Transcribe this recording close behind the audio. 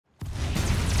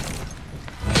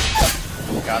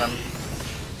Got him.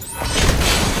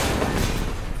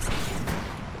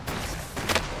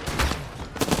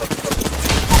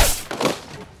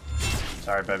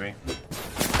 Sorry, baby.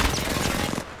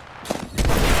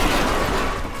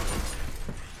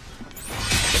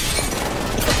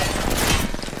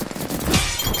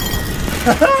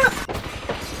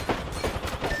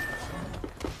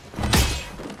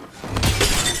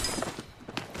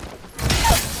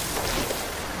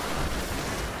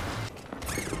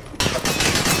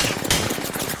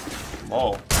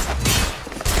 Whoa.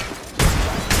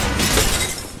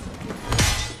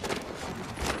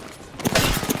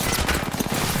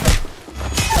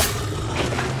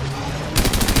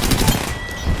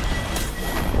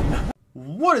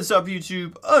 What is up,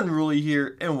 YouTube? Unruly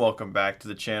here, and welcome back to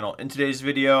the channel. In today's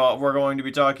video, we're going to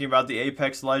be talking about the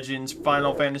Apex Legends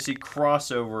Final Fantasy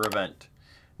crossover event.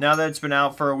 Now that it's been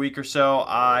out for a week or so,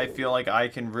 I feel like I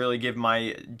can really give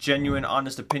my genuine,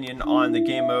 honest opinion on the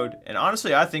game mode. And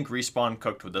honestly, I think Respawn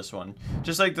cooked with this one.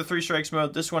 Just like the 3 Strikes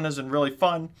mode, this one has been really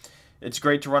fun. It's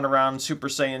great to run around Super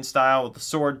Saiyan style with the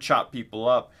sword, chop people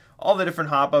up. All the different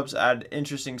hop-ups add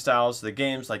interesting styles to the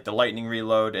games, like the lightning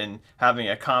reload and having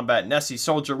a combat Nessie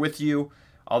soldier with you.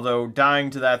 Although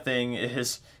dying to that thing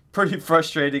is pretty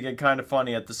frustrating and kind of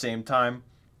funny at the same time.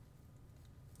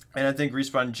 And I think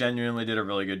Respawn genuinely did a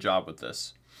really good job with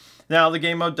this. Now, the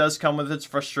game mode does come with its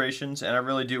frustrations, and I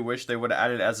really do wish they would have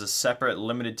added it as a separate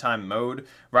limited time mode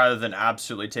rather than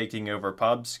absolutely taking over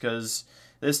pubs, because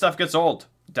this stuff gets old.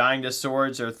 Dying to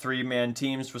swords or 3-man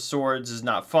teams with swords is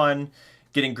not fun.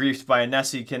 Getting griefed by a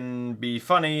Nessie can be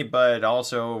funny, but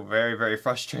also very, very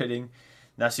frustrating.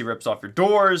 Nessie rips off your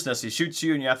doors, Nessie shoots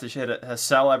you, and you have to hit a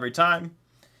cell every time.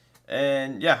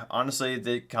 And yeah, honestly,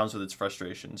 it comes with its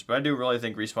frustrations. But I do really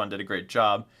think Respawn did a great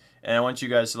job. And I want you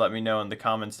guys to let me know in the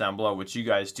comments down below what you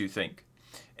guys do think.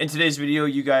 In today's video,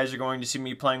 you guys are going to see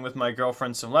me playing with my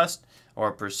girlfriend Celeste,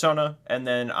 or Persona. And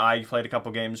then I played a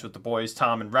couple games with the boys,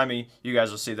 Tom and Remy. You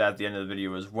guys will see that at the end of the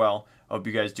video as well. I hope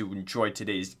you guys do enjoy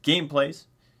today's gameplays.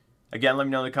 Again, let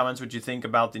me know in the comments what you think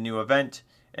about the new event.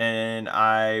 And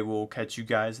I will catch you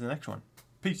guys in the next one.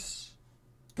 Peace.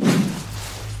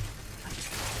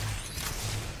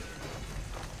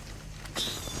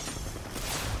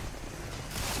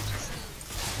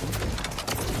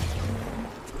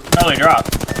 Early drop.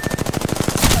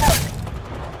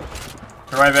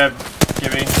 You're right, babe.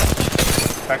 Gibby.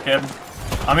 Back kid.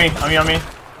 On me.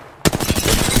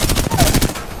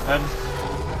 Head.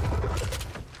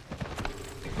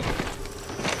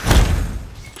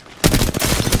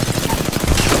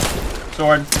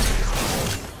 Sword.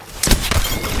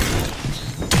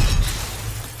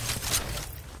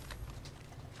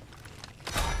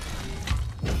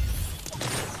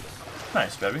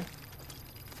 Nice, baby.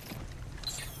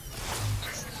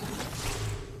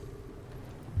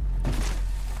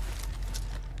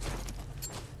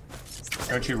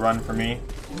 Don't you run for me.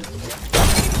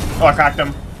 Oh, I cracked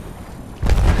him.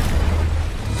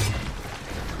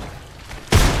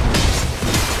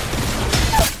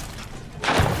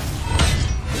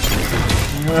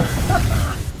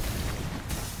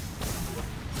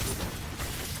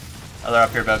 Oh, they're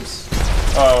up here, Bebs.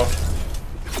 Uh oh.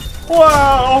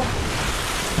 Wow!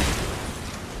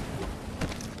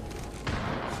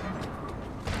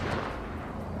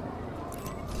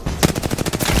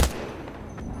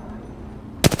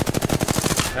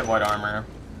 I have white armor.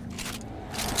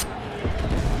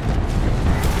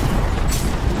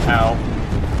 Ow.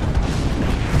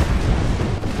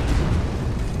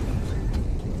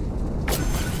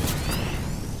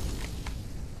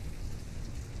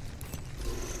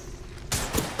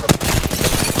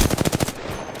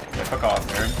 Yeah, fuck off,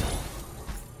 nerd.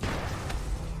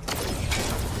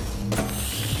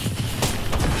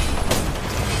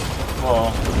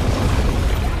 Whoa.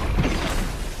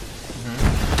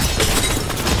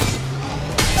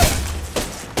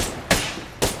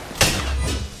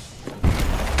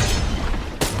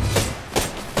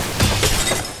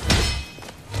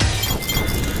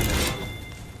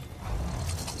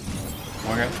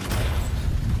 Okay.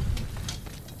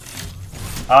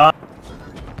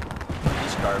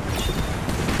 It's garbage.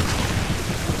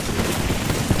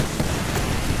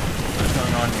 What's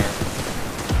going on here?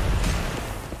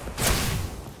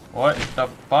 What the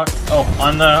fuck? Oh,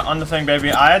 on the thing,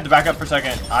 baby. I had to back up for a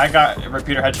second. I got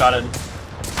repeater headshotted.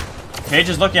 Cage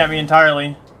is looking at me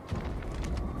entirely.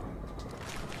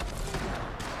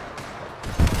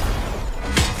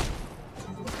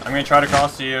 I'm gonna try to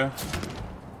cross to you.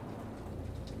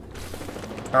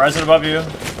 Horizon above you.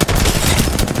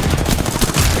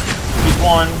 Keep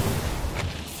one.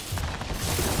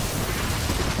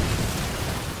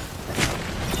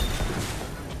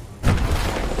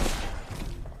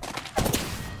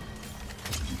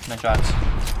 Nice shots.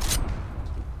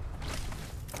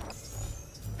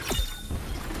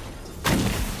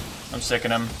 I'm sick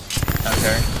of him. I don't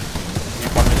care.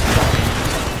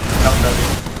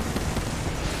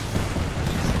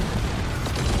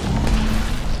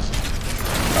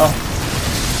 Oh.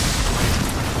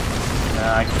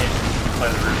 Nah, I can't play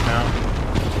the roof now.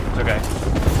 It's okay.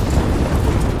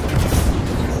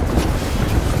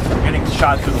 I'm getting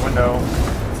shot through the window.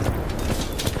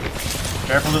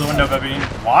 Careful through the window, baby.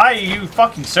 Why are you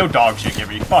fucking so dog shit,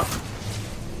 Gibby? Fuck.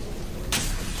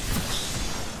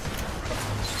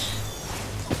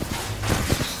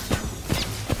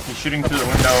 He's shooting through the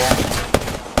window.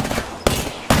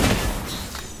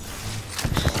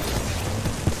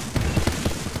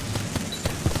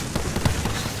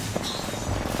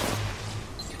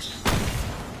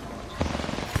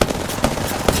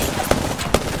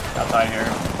 Outside here.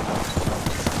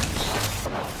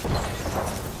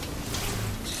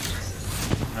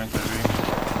 Nice, baby.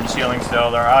 I'm sealing still.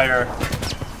 They're out here.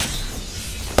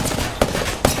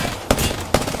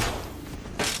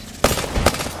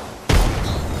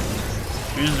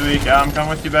 Fuse is weak. I'm coming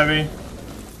with you, baby.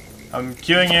 I'm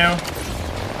queuing you.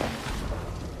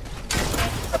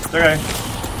 It's okay.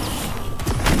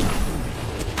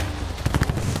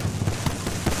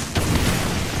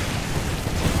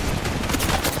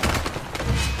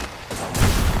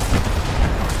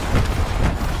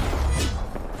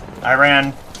 I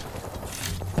ran.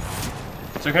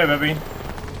 It's okay, baby.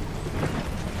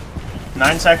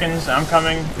 9 seconds. I'm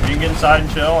coming. You can get inside and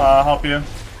chill. I'll help you.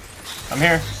 I'm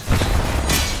here.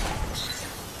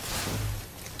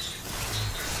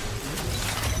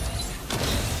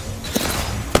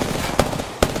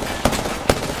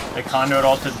 They conduit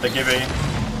ulted the Gibby.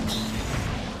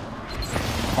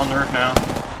 On the roof now.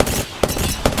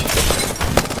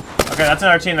 Okay, that's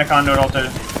another team that conduit ulted.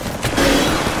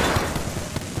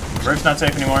 Roof's not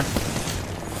safe anymore.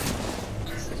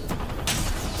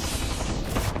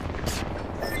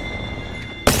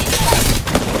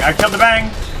 I killed the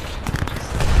bang.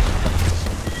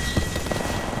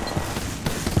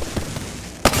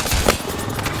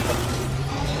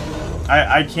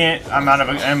 I can't. I'm out of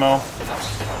ammo.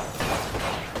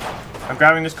 I'm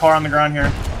grabbing this car on the ground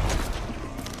here.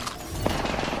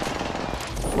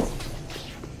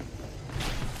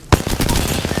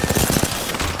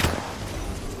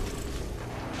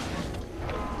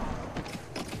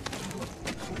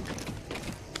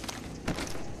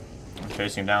 I'm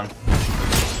chasing him down.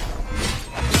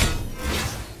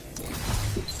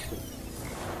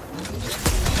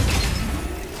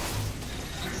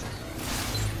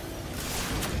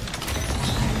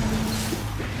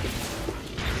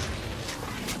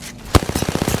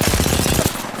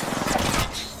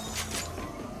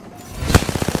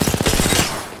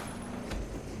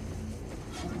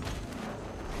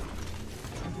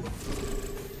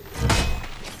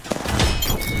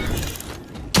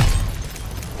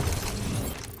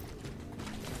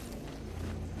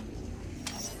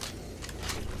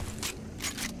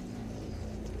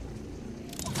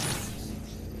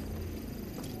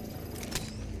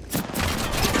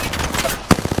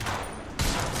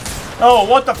 Oh,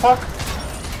 what the fuck?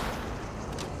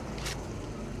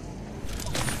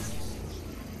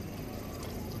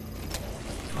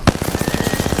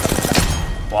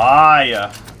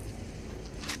 Why?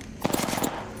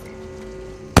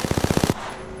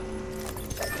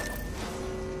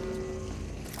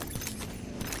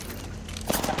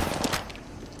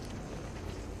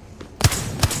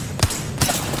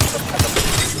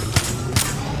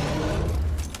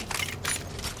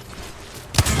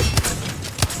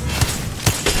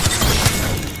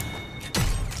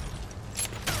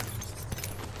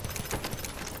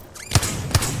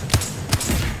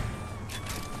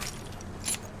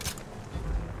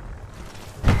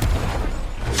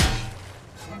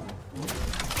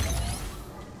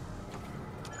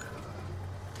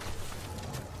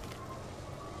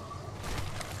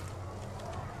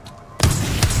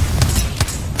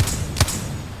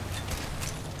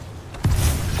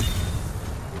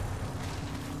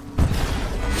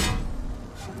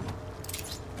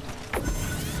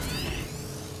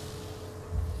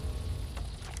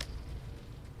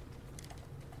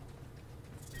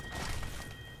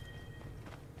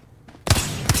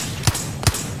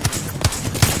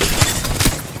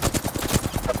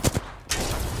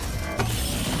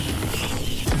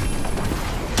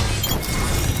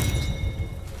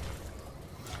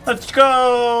 Let's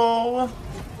go!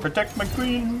 Protect my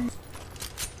queen!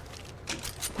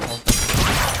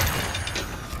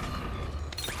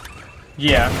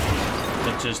 Yeah,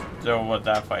 it just, what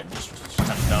that fight just was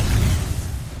kind of dumb.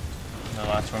 The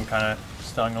last one kind of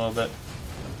stung a little bit.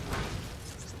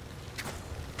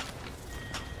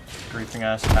 Creeping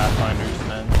ass Pathfinders,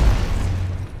 man.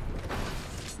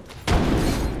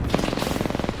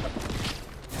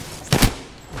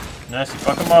 Nasty,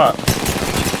 fuck him up.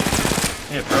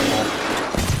 Hit purple.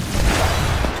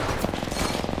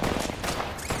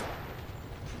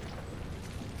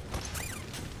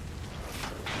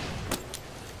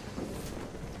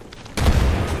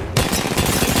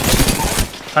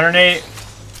 $108.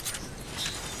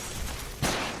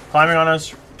 Climbing on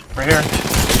us. Right here.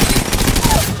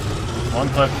 One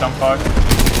clip, dump fuck.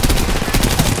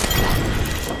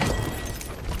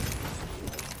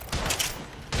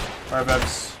 Alright,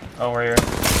 Bebs. Oh, we're here.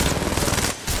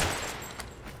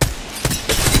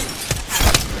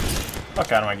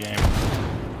 Fuck out of my game.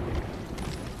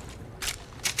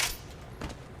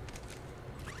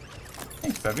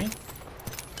 Thanks, Bebby.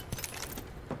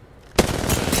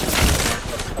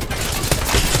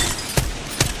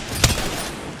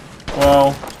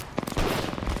 Whoa.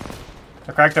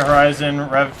 I cracked the horizon.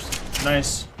 Rev.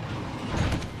 Nice.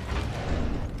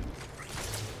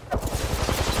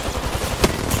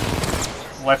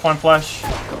 Lifeline flash.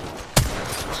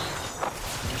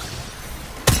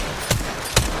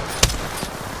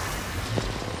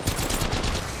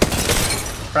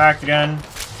 Cracked again.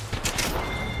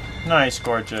 Nice,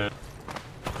 gorgeous.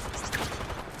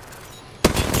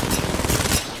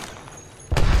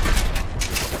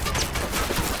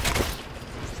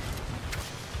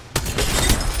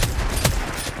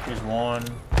 Here's one.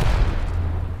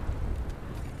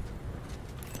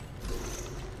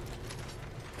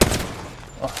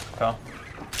 Oh, fell.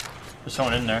 There's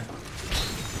someone in there.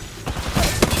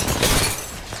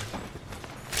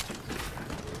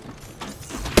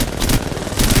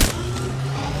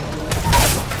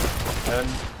 Dead.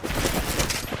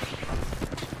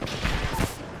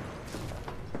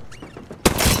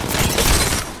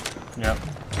 Yep,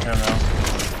 I don't know.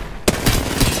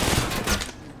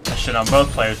 I shit on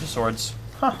both players with swords.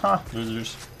 Haha,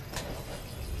 losers.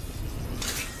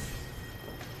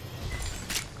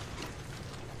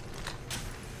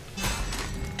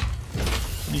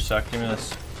 You suck, give me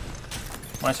this.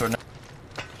 My sword.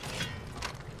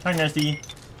 Hi, Nessie.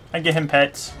 I get him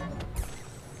pets.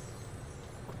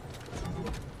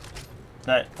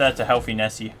 That's a healthy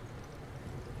Nessie.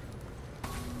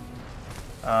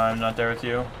 I'm not there with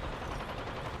you.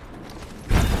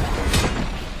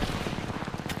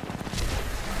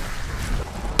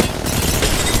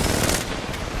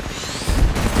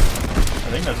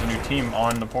 I think there's a new team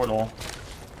on the portal.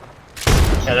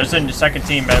 Yeah, there's a second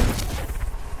team, man.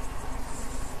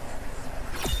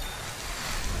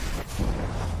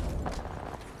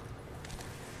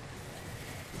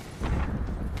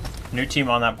 New team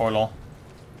on that portal.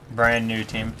 Brand new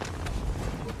team.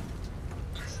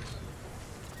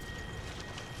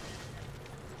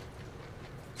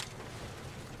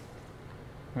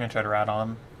 I'm gonna try to rat on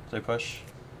them as they push.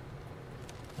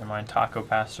 Never mind, Taco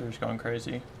Pastor's going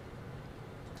crazy.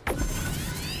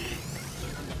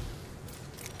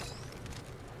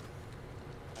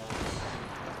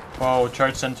 Whoa,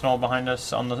 charge sentinel behind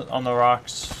us on the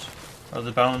rocks or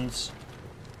the bones.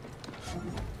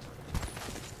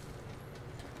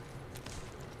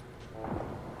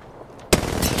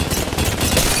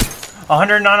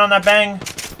 109 on that bang.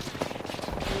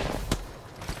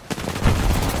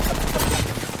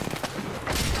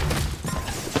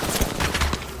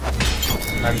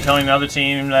 I'm telling the other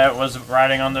team that was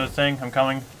riding on the thing. I'm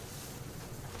coming.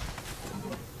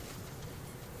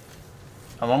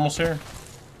 I'm almost here.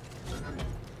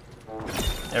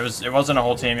 It wasn't a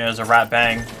whole team. It was a rat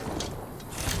bang.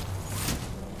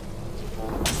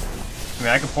 I mean,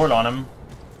 I could port on him.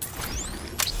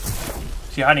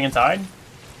 Is he hiding inside?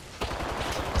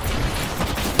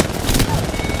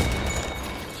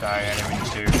 Sorry, I didn't mean to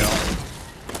steal your kill.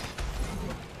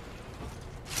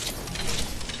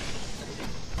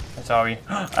 That's how we.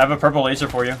 I have a purple laser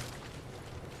for you.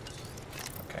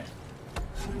 Okay.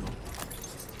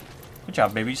 Good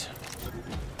job, babies.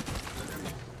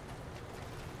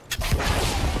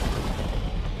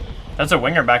 That's a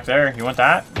winger back there. You want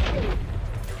that?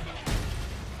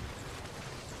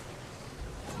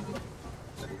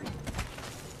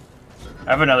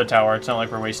 I have another tower. It's not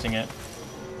like we're wasting it.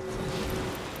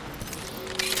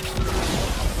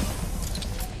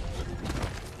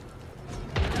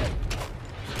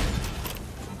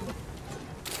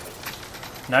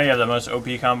 Now you have the most OP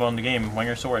combo in the game,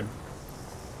 winger sword.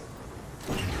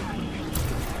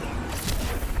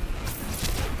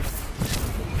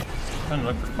 Trying to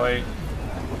look for fight.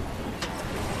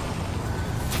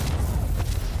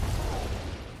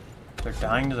 They're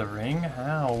dying to the ring?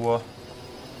 How? Oh,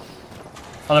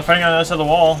 they're fighting on the other side of the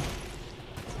wall.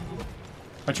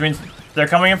 Which means They're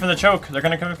coming in for the choke. They're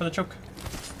gonna come in for the choke.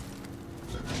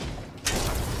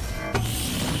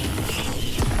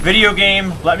 Video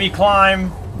game, let me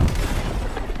climb.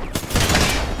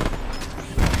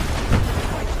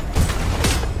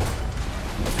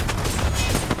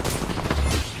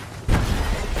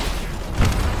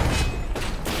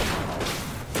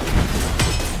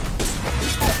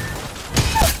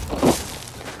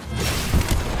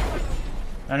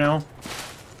 I know.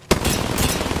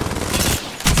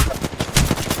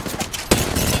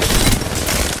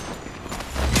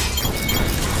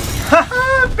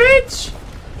 Haha, bitch!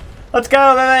 Let's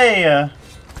go, baby!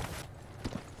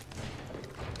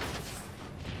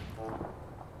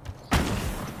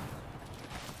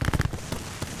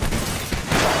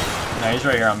 No, he's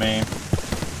right here on me.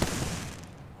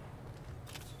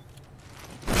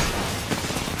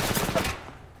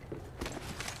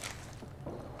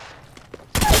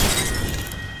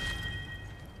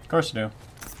 Of course you do.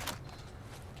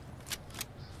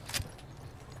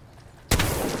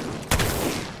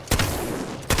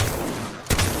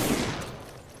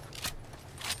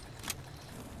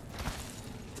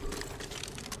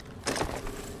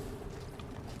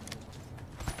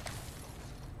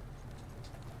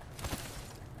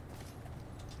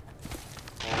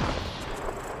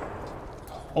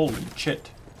 Holy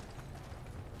shit.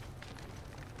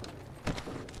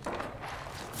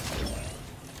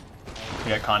 We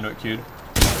got conduit queued.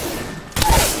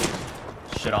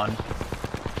 Shit on.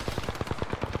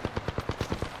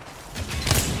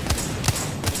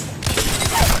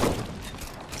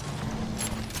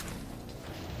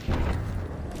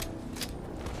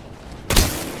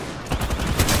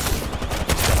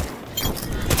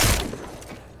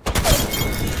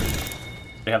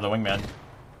 They have the wingman.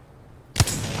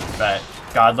 Bet.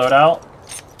 God loadout.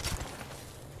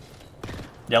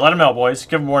 Yeah, let him know, boys.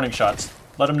 Give him warning shots.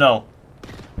 Let him know.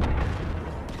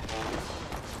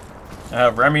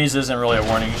 Remy's isn't really a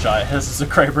warning shot. This is a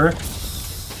Kraber.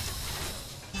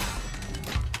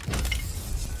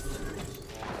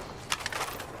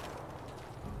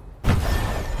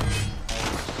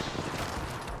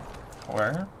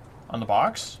 Where? On the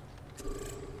box?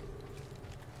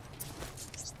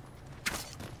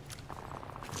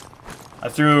 I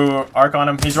threw arc on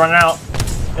him. He's running out.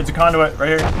 It's a conduit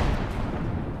right here.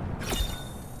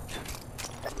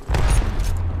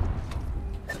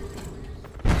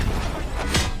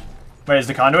 Wait, is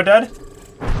the conduit dead?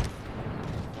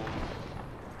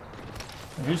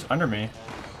 He's under me.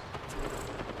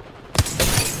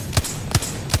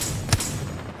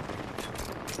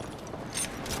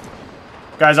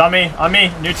 Guys, on me, on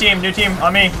me. New team,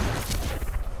 on me.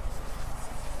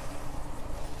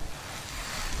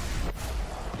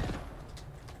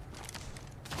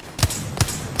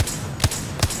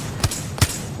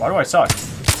 Why do I suck?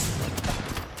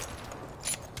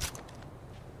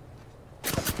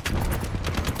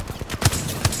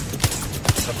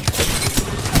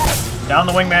 Down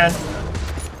the wingman.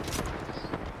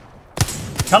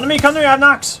 Come to me, I have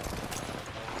knocks.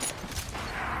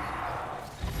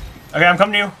 Okay, I'm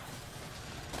coming to you.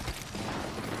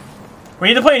 We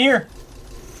need to play in here.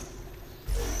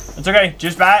 It's okay,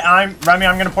 just bat. Remy,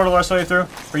 I'm gonna portal the rest of the way through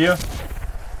for you.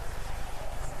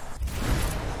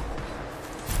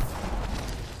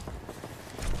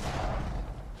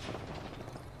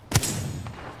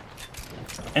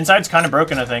 Inside's kind of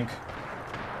broken, I think.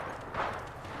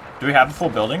 Do we have a full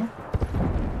building?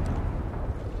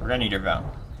 We're gonna need your vow.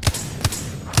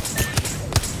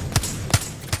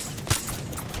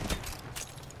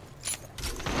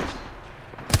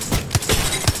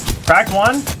 Cracked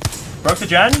one. Broke the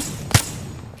gen.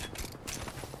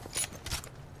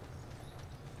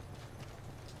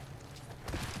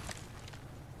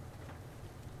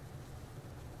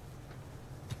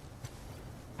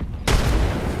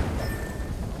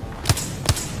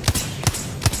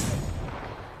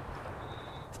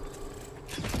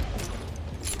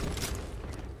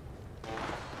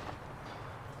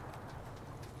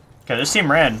 Okay, this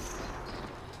team ran.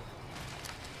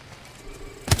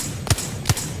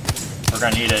 We're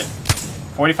gonna need it.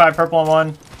 45 purple on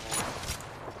one.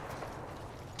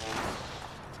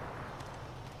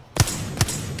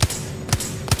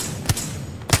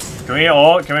 Can we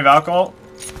ult? Can we Valk ult?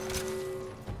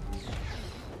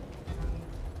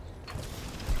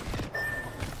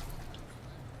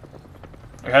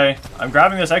 Okay, I'm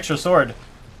grabbing this extra sword.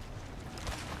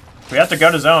 We have to go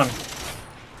to zone.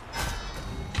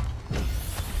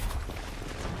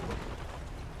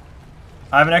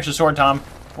 I have an extra sword, Tom.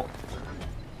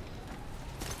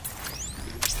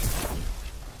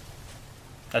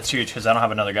 That's huge, because I don't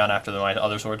have another gun after my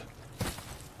other sword.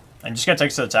 I'm just gonna take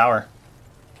us to the tower.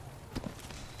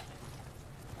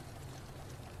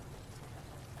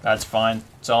 That's fine.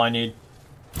 That's all I need.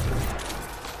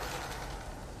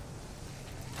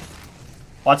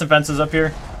 Lots of fences up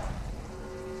here.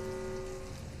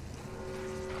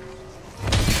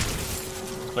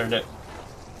 Cleared it.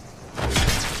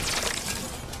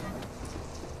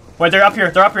 Wait, they're up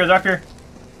here. They're up here. They're up here.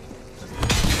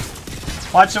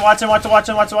 Watson, Watson, Watson,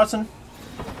 Watson, Watson, Watson.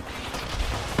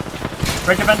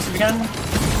 Break the fence again.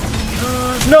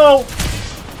 No!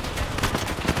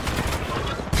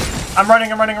 I'm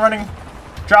running, I'm running, I'm running.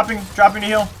 Dropping to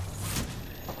heal.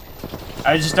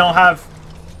 I just don't have...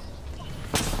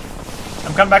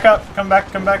 I'm coming back up. Come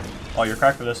back, come back. Oh, you're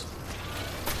cracked for this.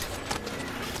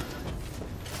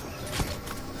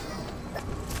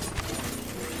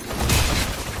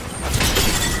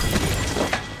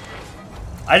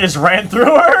 I just ran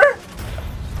through her?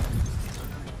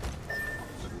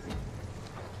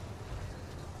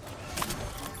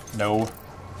 No.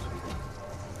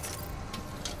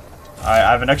 I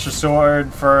have an extra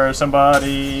sword for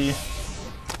somebody.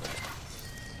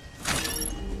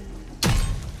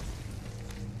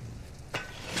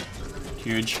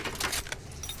 Huge.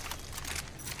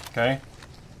 Okay.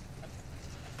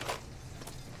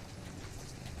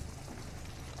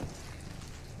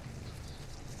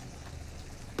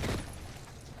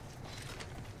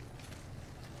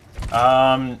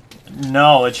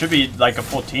 No, it should be like a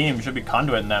full team. It should be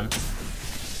Conduit in them.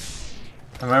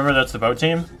 Remember, that's the boat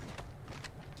team?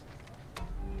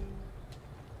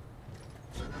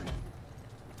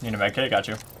 Need a med kit? Got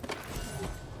you.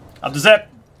 Up the zip!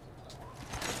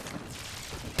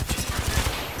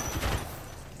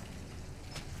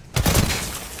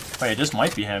 Wait, this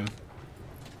might be him.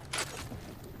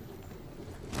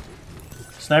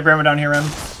 Sniper ammo down here, Em.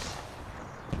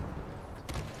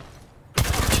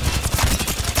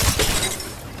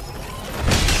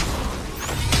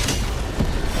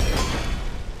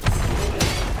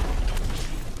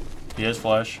 He is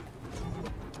flush.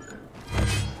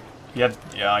 Yep,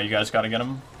 yeah, you guys gotta get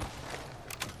him.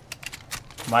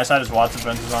 My side has Watson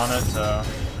fences on it, so...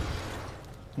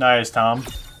 Nice, Tom.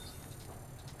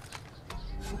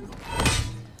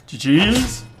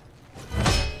 GG's.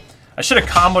 I should have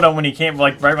comboed him when he came,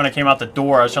 like, right when I came out the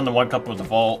door. I was trying to one cup with the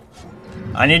vault.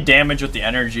 I need damage with the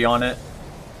energy on it.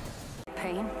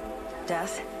 Pain,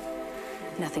 death,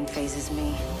 nothing phases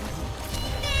me.